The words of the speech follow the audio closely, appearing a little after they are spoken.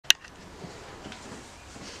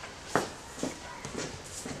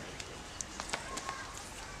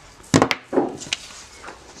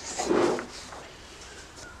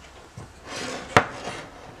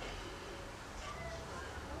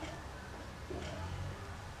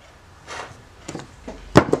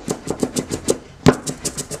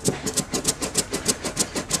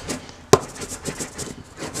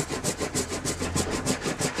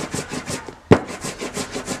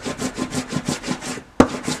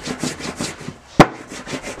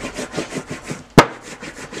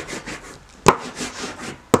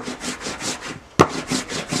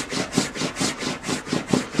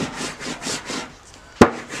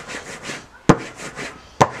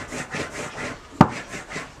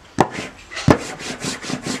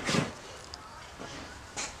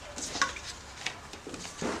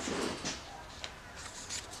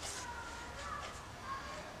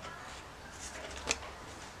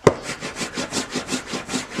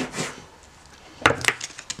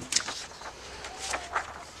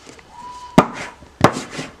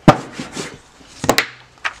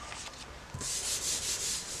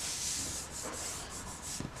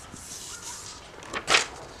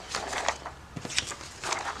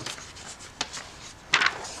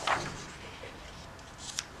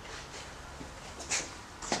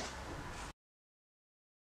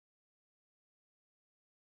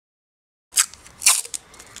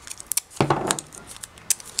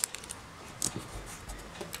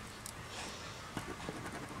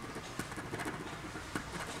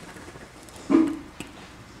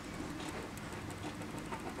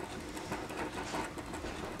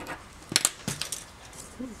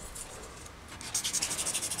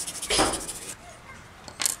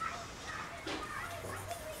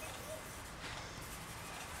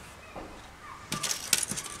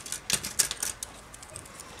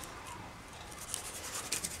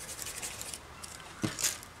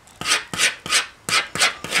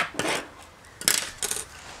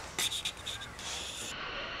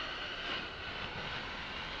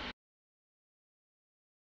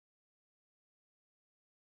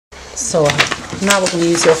So now we're going to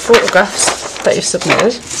use your photographs that you've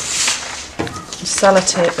submitted,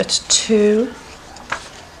 sellotape it to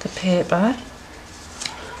the paper,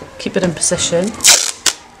 keep it in position,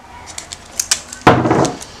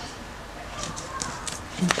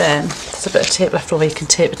 and then there's a bit of tape left over, you can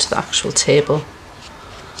tape it to the actual table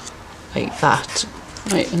like that.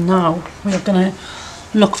 Right, and now we're going to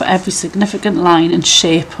look for every significant line and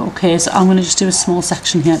shape. Okay, so I'm going to just do a small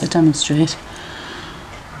section here to demonstrate.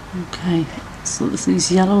 Okay, so there's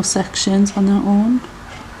these yellow sections on their own.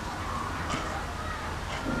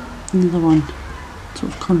 Another one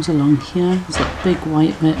sort of comes along here. There's a big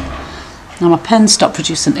white bit. Now my pen stopped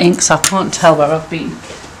producing ink, so I can't tell where I've been.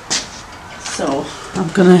 So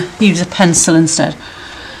I'm going to use a pencil instead.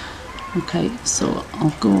 Okay, so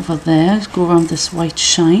I'll go over there, go around this white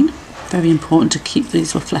shine. Very important to keep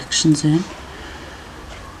these reflections in.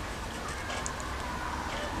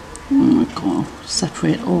 Go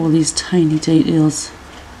separate all these tiny details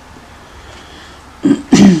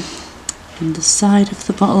on the side of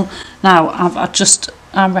the bottle. Now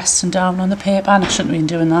I'm resting down on the paper, and I shouldn't have been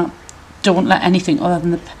doing that. Don't let anything other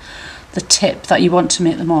than the tip that you want to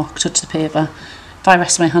make the mark touch the paper. If I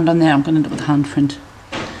rest my hand on there, I'm going to end up with a handprint.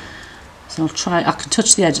 So I'll try. I can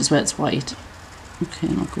touch the edges where it's white. Okay,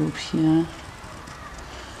 and I'll go up here.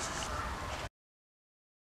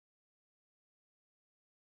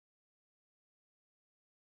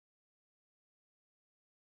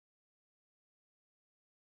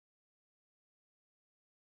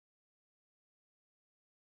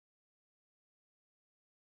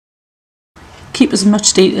 Keep as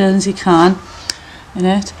much detail as you can in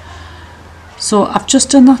it. So I've just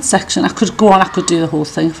done that section. I could go on, I could do the whole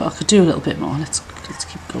thing, but I could do a little bit more. Let's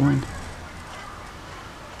keep going.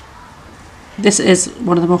 This is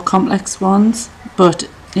one of the more complex ones, but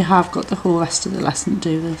you have got the whole rest of the lesson to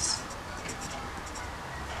do this.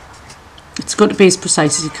 It's got to be as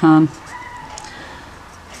precise as you can.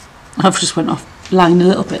 I've just went off line a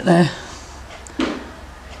little bit there.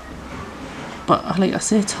 But like I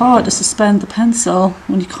say, it's hard to suspend the pencil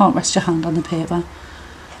when you can't rest your hand on the paper.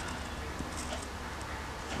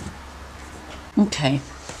 Okay.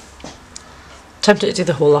 Tempted to do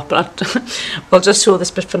the whole lot, but I'll just show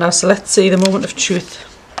this bit for now. So let's see the moment of truth.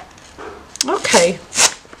 Okay.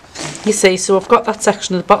 You see, so I've got that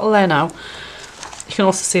section of the bottle there now. You can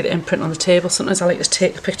also see the imprint on the table. Sometimes I like to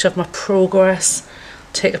take a picture of my progress,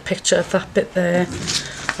 take a picture of that bit there.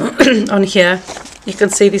 On here, you can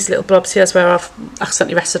see these little blobs here is where I've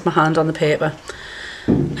accidentally rested my hand on the paper.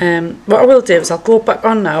 What I will do is I'll go back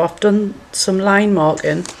on now. I've done some line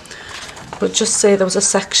marking, but just say there was a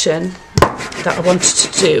section that I wanted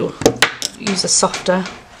to do, use a softer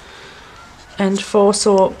end for,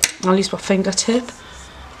 so I'll use my fingertip.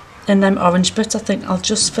 And them orange bits, I think I'll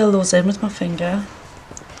just fill those in with my finger.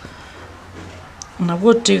 And I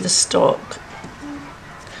would do the stalk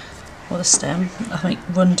or the stem. I might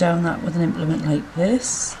run down that with an implement like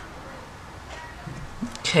this.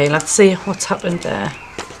 Okay, let's see what's happened there.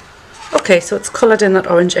 Okay, so it's coloured in that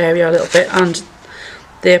orange area a little bit, and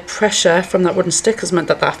the pressure from that wooden stick has meant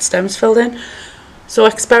that that stem's filled in. So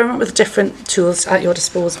experiment with different tools at your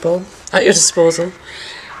disposal.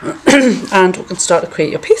 And we can start to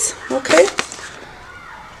create your piece. Okay,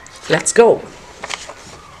 let's go.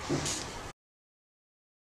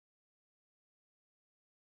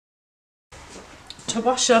 To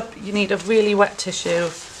wash up, you need a really wet tissue,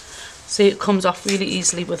 so it comes off really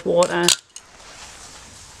easily with water.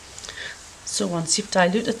 So once you've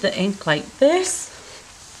diluted the ink like this,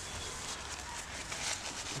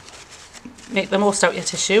 make the most out of your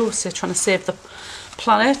tissue. So you're trying to save the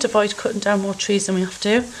planet, avoid cutting down more trees than we have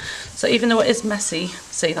to. So even though it is messy,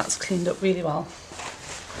 see, that's cleaned up really well.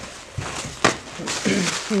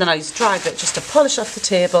 And then I use dry bit just to polish off the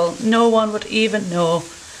table. No one would even know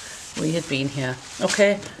we had been here.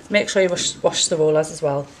 Okay, make sure you wash the rollers as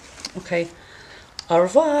well. Okay, au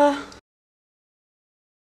revoir.